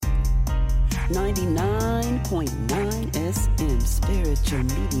99.9 SM Spiritual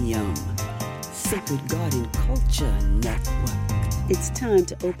Medium, Sacred Garden Culture Network. It's time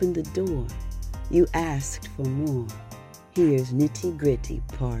to open the door. You asked for more. Here's Nitty Gritty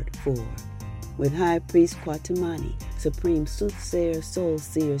Part 4 with High Priest Kwatamani, Supreme Soothsayer, Soul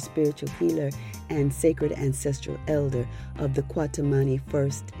Seer, Spiritual Healer, and Sacred Ancestral Elder of the Kwatamani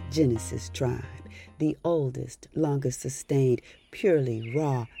First Genesis Tribe, the oldest, longest sustained, purely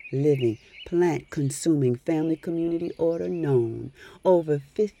raw, living, plant-consuming family community order known, over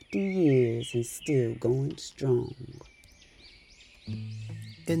 50 years and still going strong.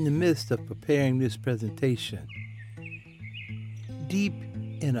 In the midst of preparing this presentation, deep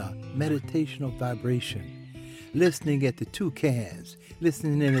in a meditational vibration, listening at the toucans,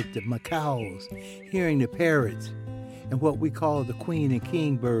 listening at the macaws, hearing the parrots, and what we call the queen and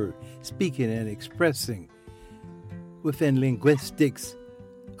king bird speaking and expressing within linguistics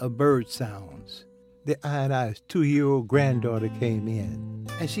of bird sounds. The I's 2-year-old granddaughter came in,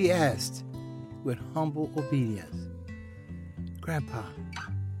 and she asked with humble obedience, "Grandpa,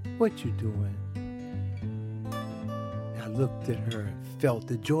 what you doing?" I looked at her and felt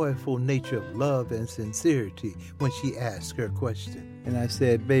the joyful nature of love and sincerity when she asked her question. And I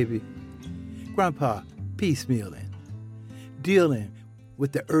said, "Baby, Grandpa, piecemealing, dealing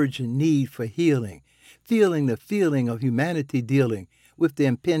with the urgent need for healing, feeling the feeling of humanity dealing with the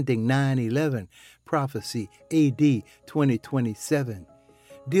impending 9/11 prophecy AD 2027,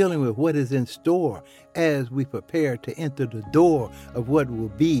 dealing with what is in store as we prepare to enter the door of what will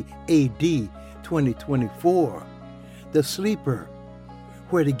be AD 2024, the sleeper,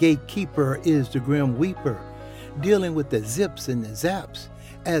 where the gatekeeper is the grim weeper, dealing with the zips and the zaps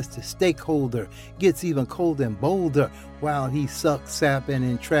as the stakeholder gets even colder and bolder while he sucks, sap, and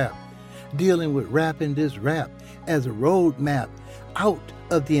entrap, dealing with rapping this rap as a roadmap out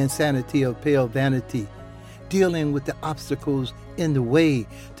of the insanity of pale vanity, dealing with the obstacles in the way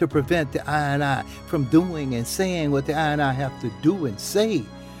to prevent the I and I from doing and saying what the I and I have to do and say.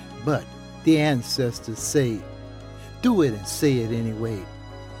 But the ancestors say, do it and say it anyway.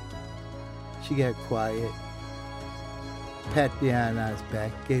 She got quiet, pat the I and I's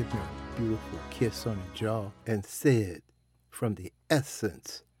back, gave me a beautiful kiss on the jaw, and said from the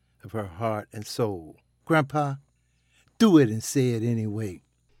essence of her heart and soul, "Grandpa, do it and say it anyway."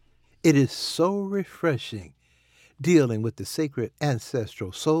 It is so refreshing dealing with the sacred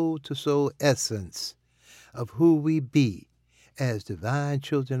ancestral soul-to-soul essence of who we be as divine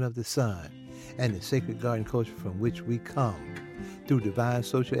children of the sun and the sacred garden culture from which we come through divine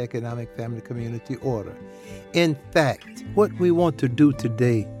social, economic, family, community order. In fact, what we want to do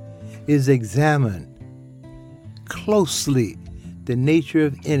today is examine closely the nature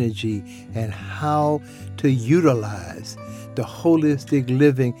of energy and how to utilize the holistic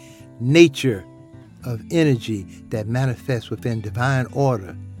living nature of energy that manifests within divine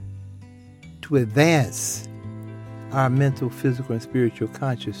order to advance our mental, physical, and spiritual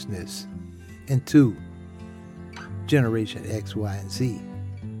consciousness into generation X, Y, and Z.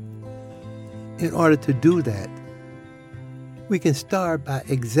 In order to do that, we can start by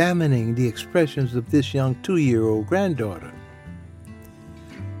examining the expressions of this young 2-year-old granddaughter.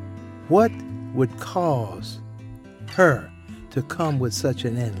 What would cause her to come with such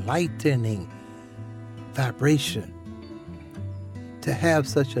an enlightening vibration, to have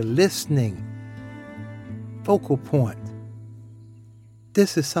such a listening focal point?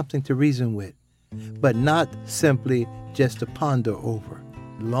 This is something to reason with, but not simply just to ponder over.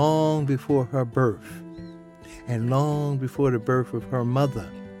 Long before her birth, and long before the birth of her mother,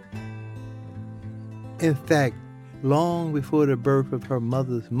 in fact, long before the birth of her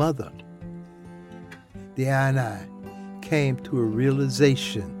mother's mother, the I and I came to a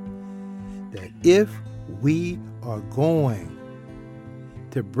realization that if we are going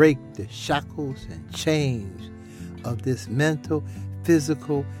to break the shackles and chains of this mental,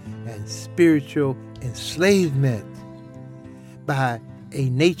 physical, and spiritual enslavement by a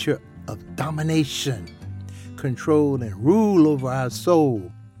nature of domination, control, and rule over our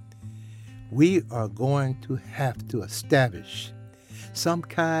soul, we are going to have to establish some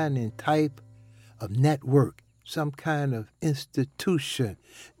kind and type of network, some kind of institution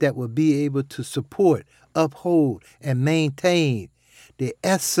that will be able to support, uphold, and maintain the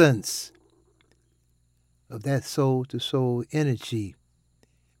essence of that soul-to-soul energy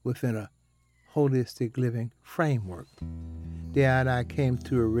within a holistic living framework. There and I came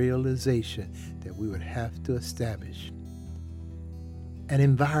to a realization that we would have to establish an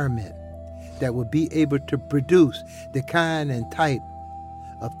environment that would be able to produce the kind and type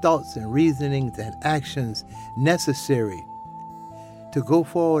of thoughts and reasonings and actions necessary to go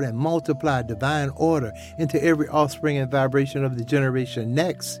forward and multiply divine order into every offspring and vibration of the generation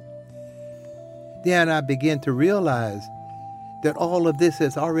next, then I begin to realize that all of this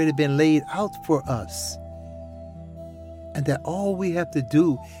has already been laid out for us. And that all we have to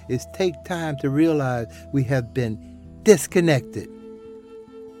do is take time to realize we have been disconnected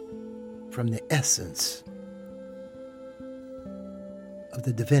from the essence of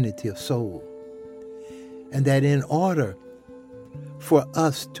the divinity of soul. And that in order for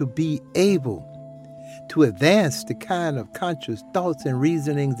us to be able to advance the kind of conscious thoughts and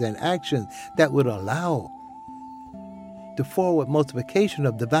reasonings and actions that would allow the forward multiplication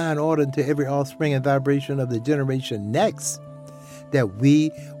of divine order into every offspring and vibration of the generation next, that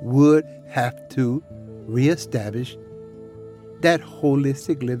we would have to reestablish that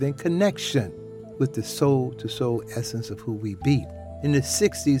holistic living connection with the soul-to-soul essence of who we be. In the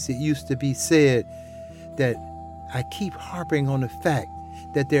 60s, it used to be said that I keep harping on the fact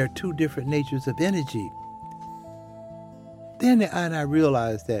that there are two different natures of energy. Then I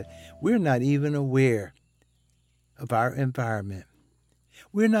realized that we're not even aware of our environment.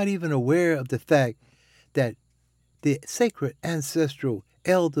 We're not even aware of the fact that the sacred ancestral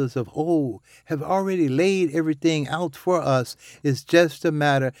elders of old have already laid everything out for us. It's just a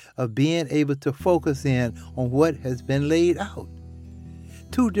matter of being able to focus in on what has been laid out.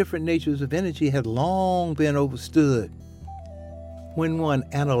 Two different natures of energy have long been understood. When one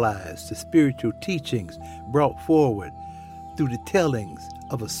analyzed the spiritual teachings brought forward through the tellings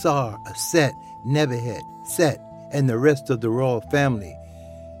of Asar, Aset, Nebuchadnezzar, Set, and the rest of the royal family,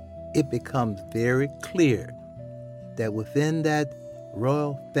 it becomes very clear that within that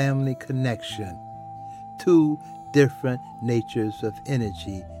royal family connection, two different natures of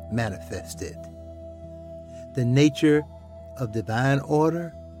energy manifested. The nature of divine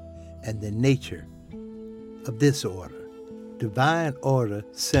order and the nature of disorder. Divine order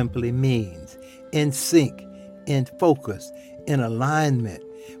simply means in sync, in focus, in alignment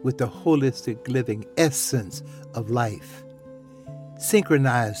with the holistic living essence of life,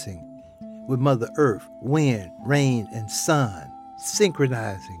 synchronizing with Mother Earth, wind, rain, and sun,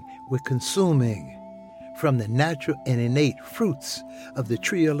 synchronizing with consuming from the natural and innate fruits of the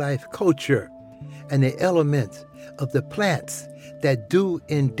tree of life culture and the elements of the plants that do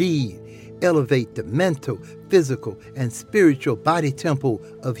indeed elevate the mental, physical, and spiritual body temple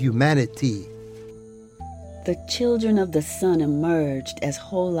of humanity. The children of the sun emerged as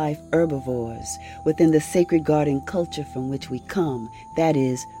whole life herbivores within the sacred garden culture from which we come, that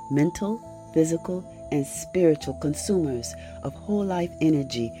is, mental, physical, and spiritual consumers of whole life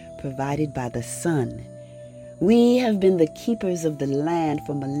energy provided by the sun. We have been the keepers of the land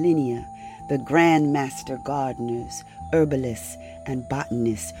for millennia, the grand master gardeners, herbalists, and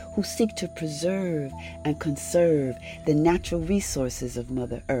botanists who seek to preserve and conserve the natural resources of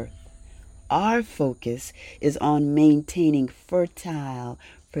Mother Earth. Our focus is on maintaining fertile,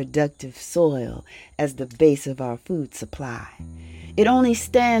 productive soil as the base of our food supply. It only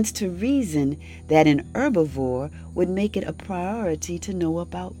stands to reason that an herbivore would make it a priority to know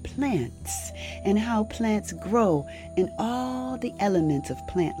about plants and how plants grow in all the elements of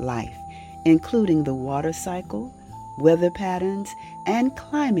plant life, including the water cycle, weather patterns, and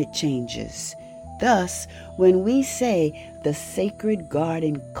climate changes. Thus, when we say the sacred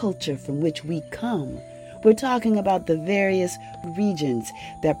garden culture from which we come, we're talking about the various regions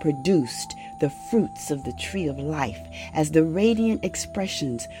that produced the fruits of the tree of life as the radiant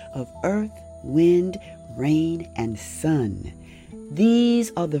expressions of earth, wind, rain, and sun.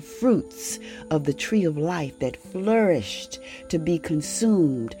 These are the fruits of the tree of life that flourished to be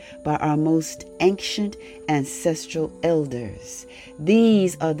consumed by our most ancient ancestral elders.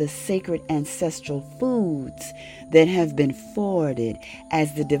 These are the sacred ancestral foods that have been forwarded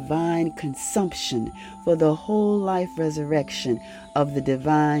as the divine consumption for the whole life resurrection of the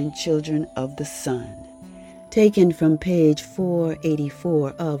divine children of the sun. Taken from page 484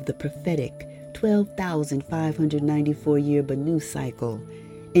 of the prophetic 12,594-year Banu cycle,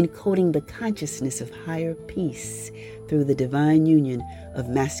 encoding the consciousness of higher peace through the divine union of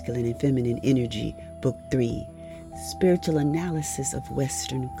masculine and feminine energy, Book 3, Spiritual Analysis of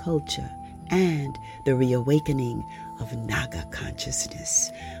Western Culture and the Reawakening of Naga Consciousness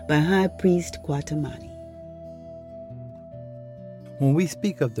by High Priest Kwatamani. When we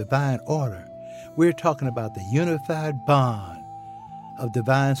speak of divine order, we're talking about the unified bond of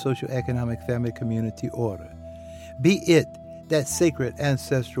divine social, economic, family, community order. Be it that sacred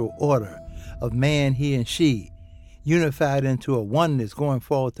ancestral order of man, he, and she, unified into a oneness going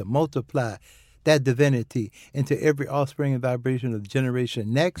forward to multiply that divinity into every offspring and vibration of the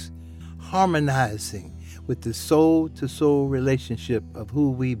generation next, harmonizing with the soul-to-soul relationship of who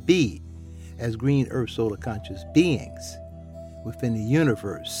we be as green earth solar conscious beings within the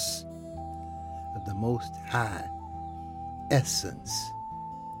universe of the most high essence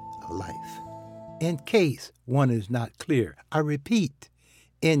of life. In case one is not clear, I repeat,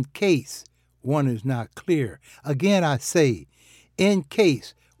 in case one is not clear. Again, I say, in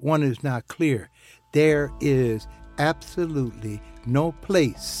case one is not clear, there is absolutely no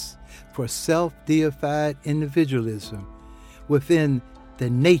place for self-deified individualism within the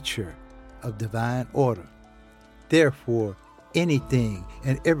nature of divine order. Therefore, anything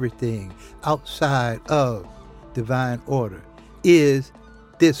and everything outside of divine order is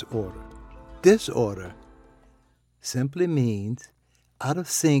disorder. Disorder simply means out of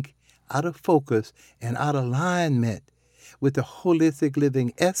sync, out of focus, and out of alignment with the holistic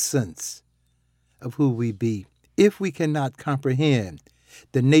living essence of who we be. If we cannot comprehend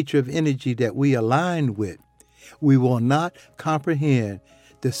the nature of energy that we align with, we will not comprehend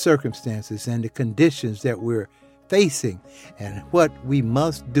the circumstances and the conditions that we're facing and what we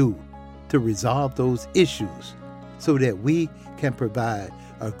must do to resolve those issues so that we can provide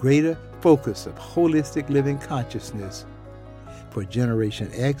a greater focus of holistic living consciousness for Generation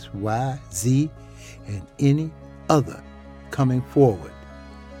X, Y, Z, and any other coming forward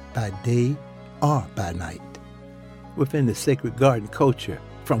by day or by night. Within the sacred garden culture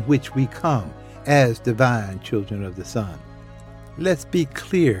from which we come as divine children of the sun. Let's be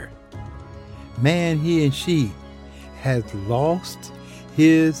clear. Man, he and she, has lost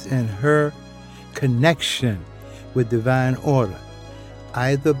his and her connection with divine order,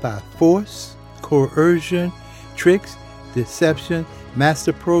 either by force, coercion, tricks, deception,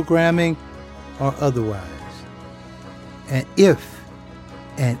 master programming, or otherwise. And if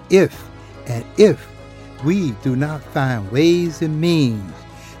we do not find ways and means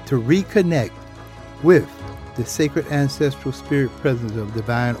to reconnect with the sacred ancestral spirit presence of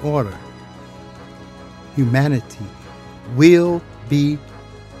divine order, humanity will be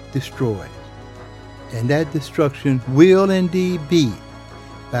destroyed. And that destruction will indeed be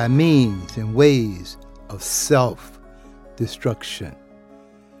by means and ways of self-destruction.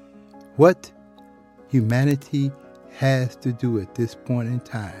 What humanity has to do at this point in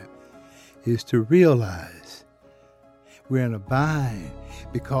time is to realize we're in a bind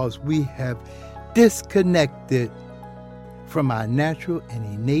because we have disconnected from our natural and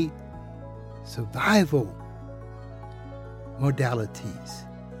innate survival modalities.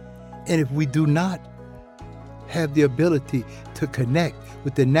 And if we do not have the ability to connect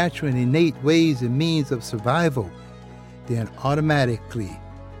with the natural and innate ways and means of survival, then automatically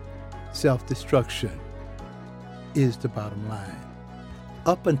self-destruction is the bottom line.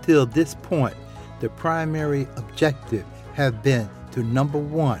 Up until this point, the primary objective have been to, number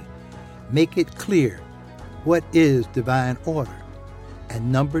one, make it clear what is divine order,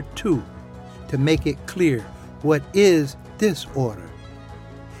 and number two, to make it clear what is disorder,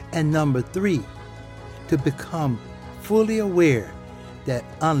 and number three, to become fully aware that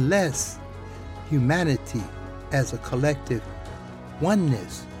unless humanity as a collective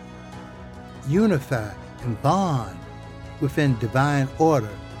oneness unify and bond within divine order,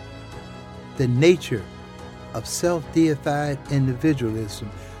 the nature of self-deified individualism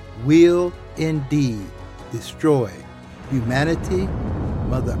will indeed destroy humanity,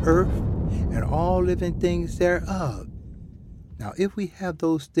 Mother Earth, and all living things thereof. Now, if we have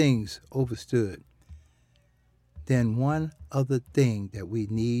those things overstood, then one other thing that we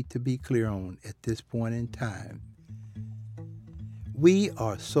need to be clear on at this point in time: we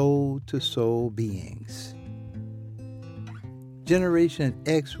are soul-to-soul beings. Generation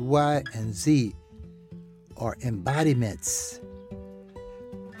X, Y, and Z are embodiments,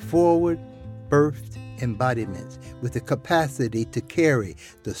 forward-birthed embodiments with the capacity to carry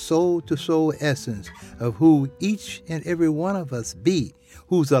the soul-to-soul essence of who each and every one of us be,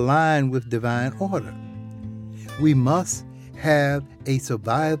 who's aligned with divine order. We must have a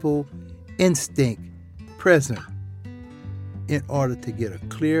survival instinct present in order to get a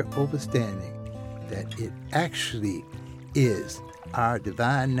clear understanding that it actually is our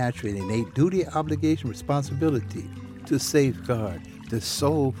divine, natural, and innate duty, obligation, responsibility to safeguard the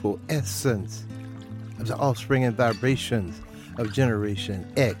soulful essence of the offspring and vibrations of Generation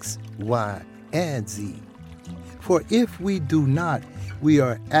X, Y, and Z. For if we do not, we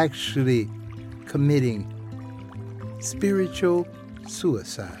are actually committing spiritual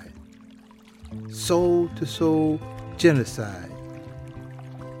suicide, soul-to-soul genocide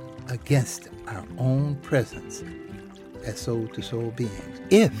against our own presence as soul-to-soul beings.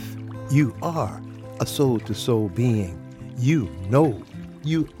 If you are a soul-to-soul being, you know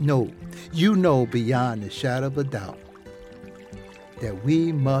you know beyond the shadow of a doubt that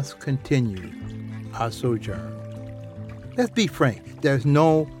we must continue our sojourn. Let's be frank, there's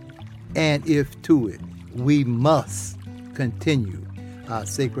no and if to it. We must continue our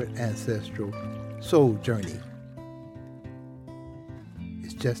sacred ancestral soul journey.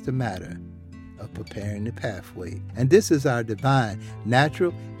 It's just a matter of preparing the pathway. And this is our divine,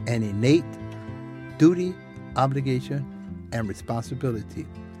 natural, and innate duty, obligation, and responsibility,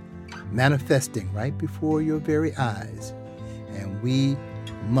 manifesting right before your very eyes. And we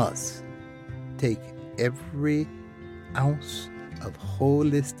must take every ounce of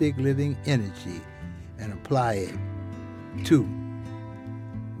holistic living energy and apply it to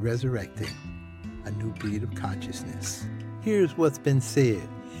resurrecting a new breed of consciousness. Here's what's been said.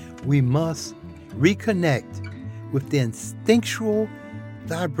 We must reconnect with the instinctual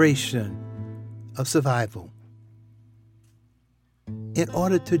vibration of survival. In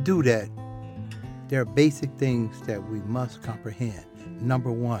order to do that, there are basic things that we must comprehend.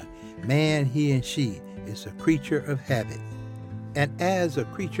 Number one, man, he and she, is a creature of habit. And as a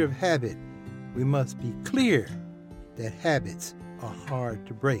creature of habit, we must be clear that habits are hard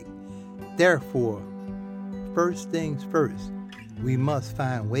to break. Therefore, first things first, we must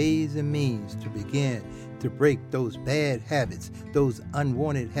find ways and means to begin to break those bad habits, those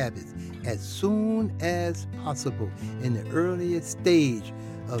unwanted habits, as soon as possible in the earliest stage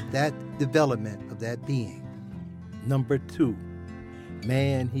of that development of that being. Number two,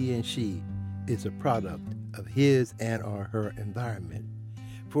 man, he and she, is a product of his and or her environment.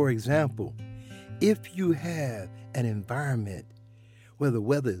 For example, if you have an environment where the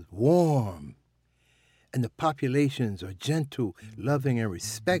weather is warm and the populations are gentle, loving, and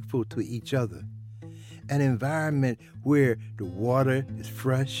respectful to each other, an environment where the water is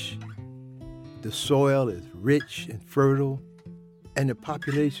fresh, the soil is rich and fertile, and the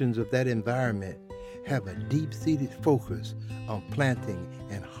populations of that environment have a deep-seated focus on planting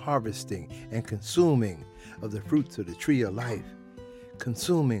and harvesting and consuming of the fruits of the tree of life,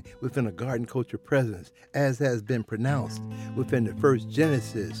 consuming within a garden culture presence, as has been pronounced within the first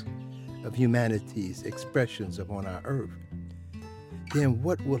genesis of humanity's expressions upon our earth, then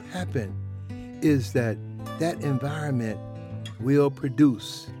what will happen is that that environment will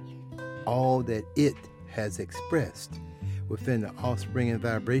produce all that it has expressed within the offspring and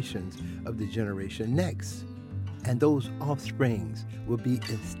vibrations of the generation next. And those offsprings will be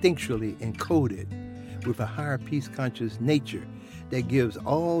instinctually encoded with a higher peace conscious nature that gives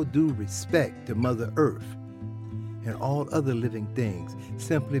all due respect to Mother Earth and all other living things,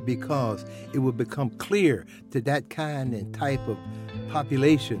 simply because it will become clear to that kind and type of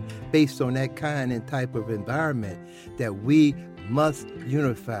population, based on that kind and type of environment, that we must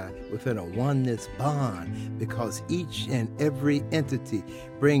unify within a oneness bond, because each and every entity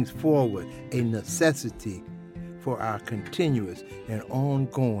brings forward a necessity for our continuous and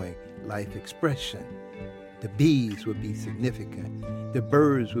ongoing life expression. The bees would be significant. The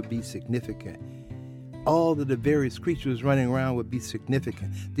birds would be significant. All of the various creatures running around would be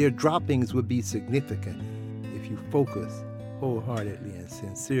significant. Their droppings would be significant. If you focus wholeheartedly and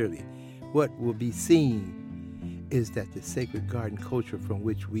sincerely, what will be seen is that the sacred garden culture from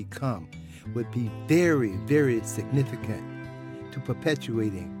which we come would be very, very significant to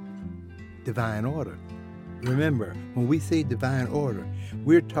perpetuating divine order. Remember, when we say divine order,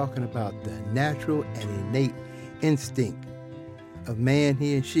 we're talking about the natural and innate instinct of man,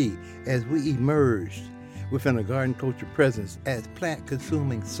 he and she, as we emerged within a garden culture presence as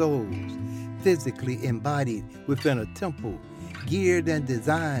plant-consuming souls, physically embodied within a temple, geared and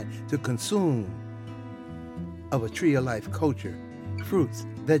designed to consume of a tree of life culture, fruits,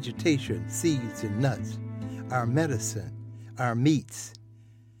 vegetation, seeds, and nuts, our medicine, our meats,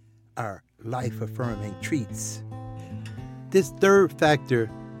 our life-affirming treats. This third factor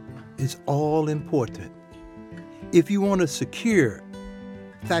is all important. If you want to secure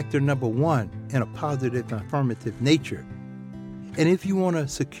factor number one in a positive and affirmative nature, and if you want to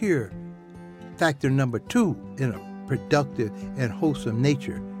secure factor number two in a productive and wholesome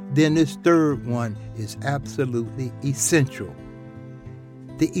nature, then this third one is absolutely essential.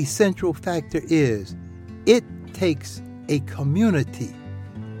 The essential factor is it takes a community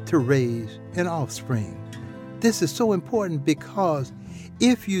to raise an offspring. This is so important because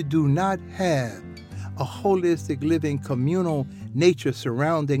if you do not have a holistic living communal nature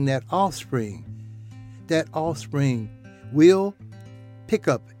surrounding that offspring will pick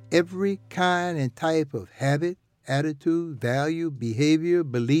up every kind and type of habit, attitude, value, behavior,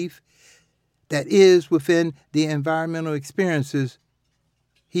 belief that is within the environmental experiences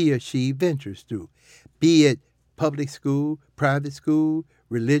he or she ventures through, be it public school, private school,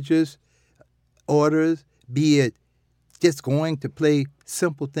 religious, orders, be it just going to play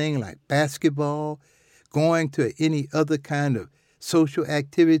simple thing like basketball, going to any other kind of social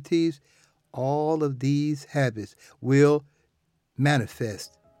activities, all of these habits will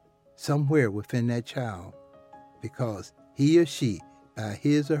manifest somewhere within that child because he or she, by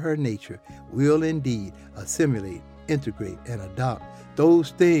his or her nature, will indeed assimilate, integrate, and adopt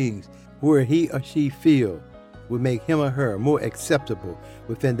those things where he or she feel will make him or her more acceptable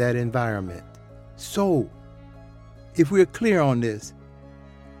within that environment. So, if we're clear on this,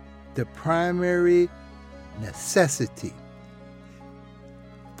 the primary necessity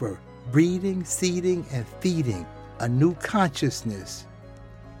for breeding, seeding, and feeding a new consciousness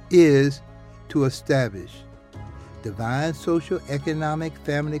is to establish divine social, economic,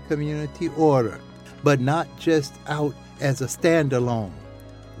 family, community order, but not just out as a standalone.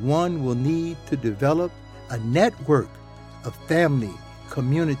 One will need to develop a network of family,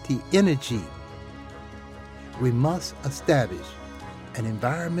 community energy. We must establish an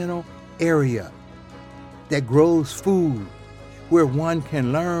environmental area that grows food, where one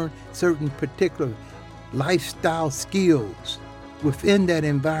can learn certain particular lifestyle skills within that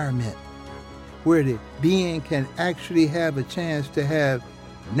environment, where the being can actually have a chance to have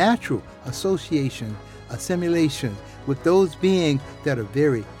natural association, assimilation with those beings that are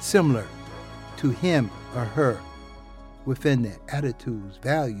very similar to him or her within their attitudes,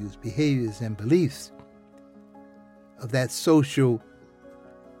 values, behaviors, and beliefs of that social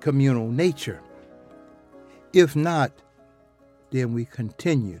communal nature. If not, then we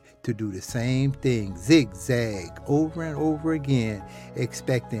continue to do the same thing, zigzag, over and over again,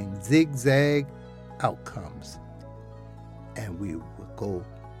 expecting zigzag outcomes. And we will go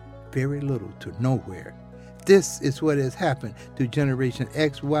very little to nowhere. This is what has happened to Generation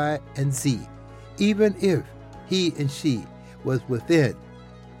X, Y, and Z. Even if he and she was within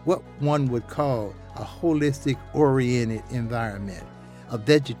what one would call a holistic-oriented environment, a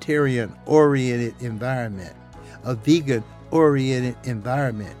vegetarian-oriented environment, a vegan-oriented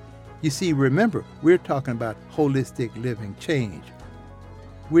environment. You see, remember, we're talking about holistic living change.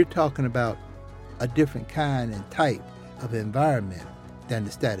 We're talking about a different kind and type of environment than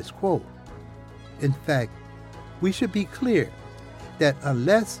the status quo. In fact, we should be clear that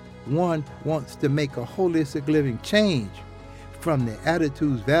unless one wants to make a holistic living change from the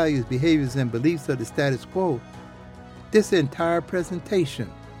attitudes, values, behaviors, and beliefs of the status quo, this entire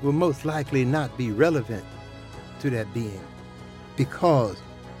presentation will most likely not be relevant to that being, because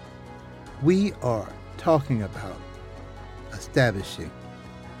we are talking about establishing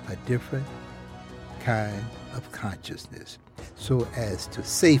a different kind of consciousness so as to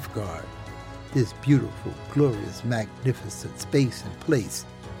safeguard this beautiful, glorious, magnificent space and place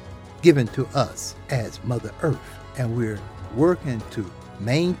given to us as Mother Earth. And we're working to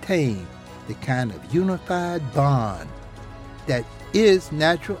maintain the kind of unified bond that is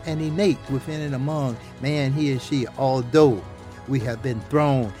natural and innate within and among man, he and she, although we have been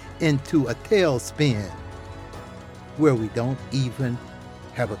thrown into a tailspin where we don't even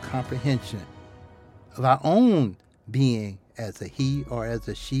have a comprehension of our own being as a he or as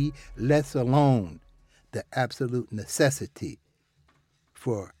a she, less alone the absolute necessity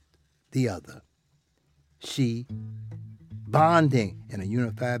for the other. She bonding in a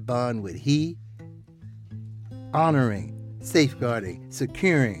unified bond with he, honoring, safeguarding,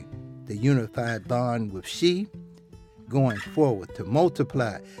 securing the unified bond with she, going forward to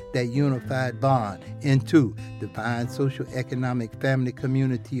multiply that unified bond into divine social, economic, family,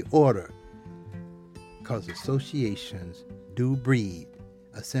 community order. Because associations do breed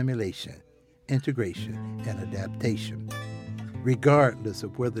assimilation, integration, and adaptation, regardless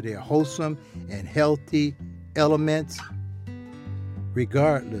of whether they're wholesome and healthy elements,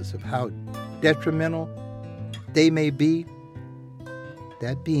 regardless of how detrimental they may be.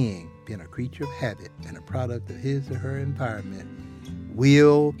 That being a creature of habit and a product of his or her environment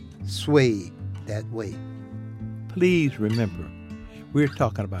will sway that way. Please remember, we're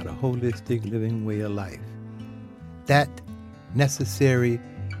talking about a holistic living way of life. That necessary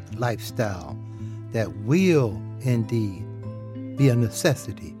lifestyle that will indeed be a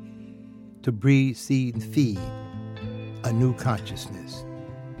necessity to breed, seed, and feed a new consciousness.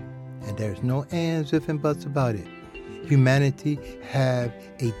 And there's no ands, ifs, and buts about it. Humanity have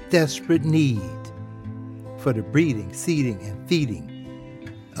a desperate need for the breeding, seeding, and feeding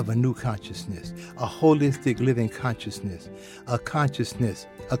of a new consciousness, a holistic living consciousness, a consciousness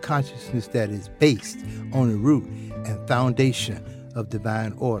that is based on the root and foundation of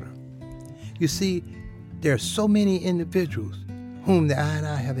divine order. You see, there are so many individuals whom the I and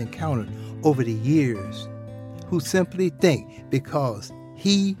I have encountered over the years who simply think because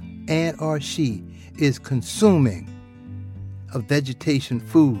he and or she is consuming a vegetation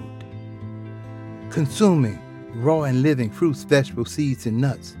food, consuming raw and living fruits, vegetables, seeds, and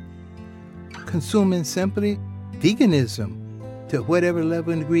nuts, consuming simply veganism to whatever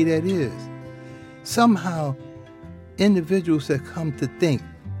level and degree that is. Somehow, individuals have come to think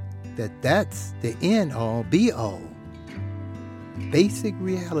that that's the end all, be all. Basic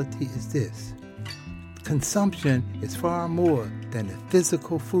reality is this. Consumption is far more than the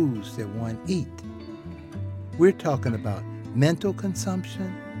physical foods that one eat. We're talking about mental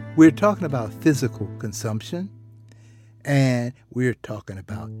consumption, we're talking about physical consumption, and we're talking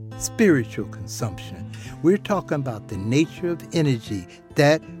about spiritual consumption. We're talking about the nature of energy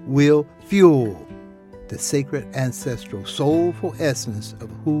that will fuel the sacred ancestral soulful essence of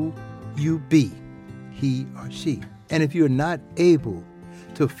who you be, he or she. And if you're not able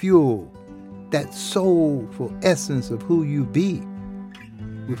to fuel that soulful essence of who you be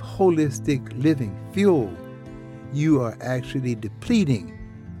with holistic living fuel, you are actually depleting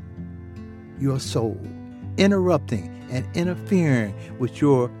your soul, interrupting and interfering with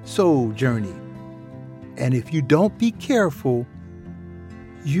your soul journey. And if you don't be careful,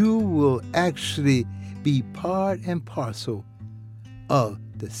 you will actually be part and parcel of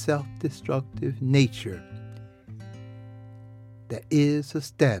the self-destructive nature that is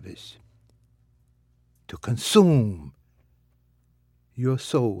established to consume your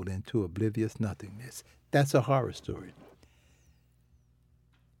soul into oblivious nothingness. That's a horror story.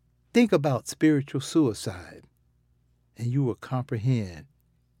 Think about spiritual suicide, and you will comprehend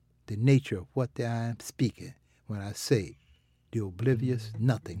the nature of what I am speaking when I say the oblivious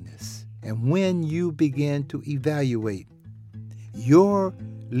nothingness. And when you begin to evaluate your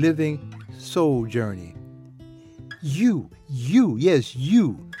living soul journey, you,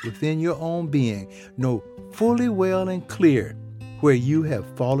 within your own being, know fully well and clear where you have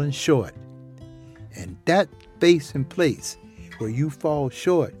fallen short. And that space and place where you fall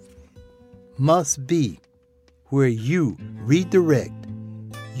short must be where you redirect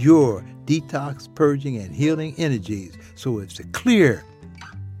your detox, purging, and healing energies so as to clear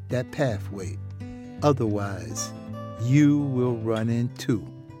that pathway. Otherwise, you will run into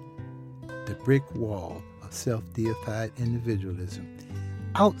the brick wall of self-deified individualism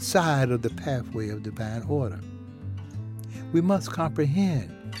outside of the pathway of divine order. We must comprehend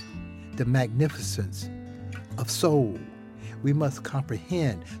the magnificence of soul. We must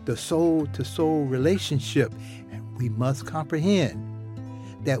comprehend the soul-to-soul relationship, and we must comprehend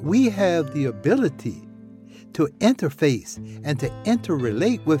that we have the ability to interface and to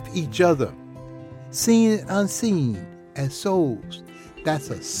interrelate with each other, seen and unseen as souls. That's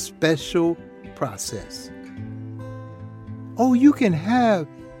a special process. Oh, you can have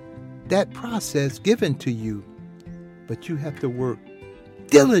that process given to you, but you have to work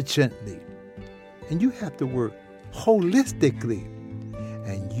diligently, and you have to work holistically,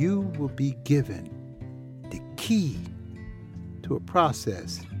 and you will be given the key to a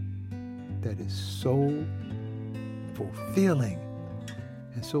process that is so fulfilling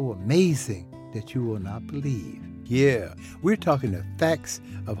and so amazing that you will not believe. Yeah, we're talking the facts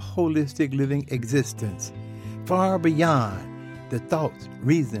of holistic living existence, far beyond the thoughts,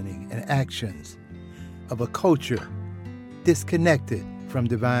 reasoning, and actions of a culture disconnected from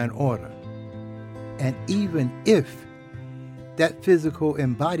divine order. And even if that physical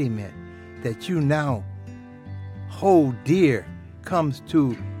embodiment that you now hold dear comes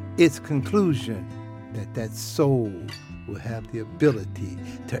to its conclusion, that soul will have the ability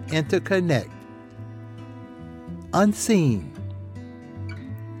to interconnect unseen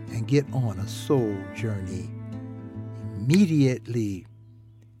and get on a soul journey immediately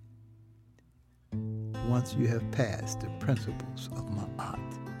once you have passed the principles of Ma'at.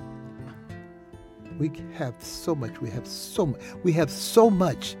 We have so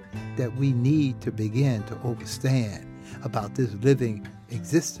much that we need to begin to understand about this living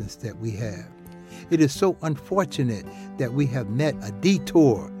existence that we have. It is so unfortunate that we have met a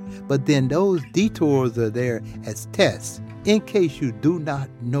detour, but then those detours are there as tests in case you do not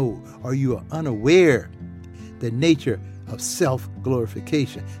know or you are unaware the nature of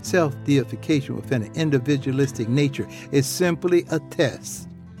self-glorification. Self-deification within an individualistic nature is simply a test.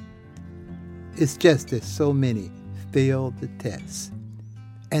 It's just that so many fail the test.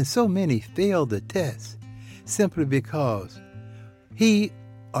 And so many fail the test simply because he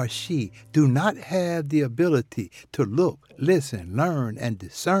or she do not have the ability to look, listen, learn, and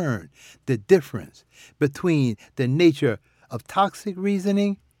discern the difference between the nature of toxic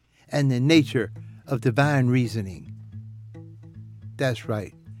reasoning and the nature of divine reasoning. That's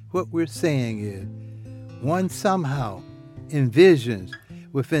right. What we're saying is one somehow envisions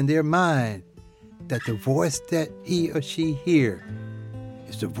within their mind that the voice that he or she hear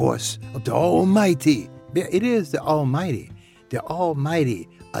is the voice of the Almighty. It is the Almighty,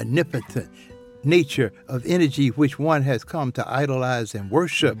 omnipotent nature of energy which one has come to idolize and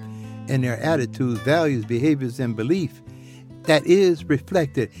worship in their attitudes, values, behaviors, and belief. That is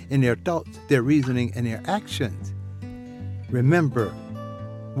reflected in their thoughts, their reasoning, and their actions. Remember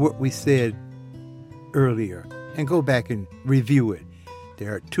what we said earlier and go back and review it.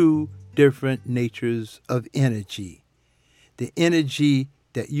 There are two different natures of energy. The energy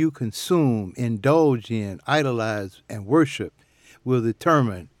that you consume, indulge in, idolize, and worship will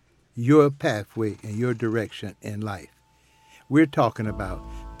determine your pathway and your direction in life. We're talking about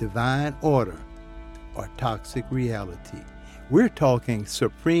divine order or toxic reality. We're talking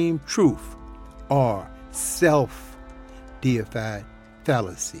supreme truth or self-deified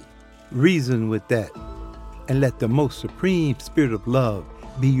fallacy. Reason with that and let the most supreme spirit of love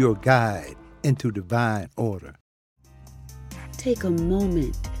be your guide into divine order. Take a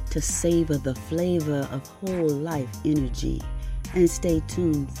moment to savor the flavor of whole life energy and stay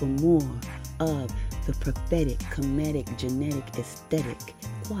tuned for more of the prophetic, comedic, genetic, aesthetic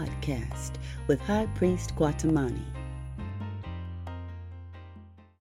Quadcast with High Priest Kwatamani.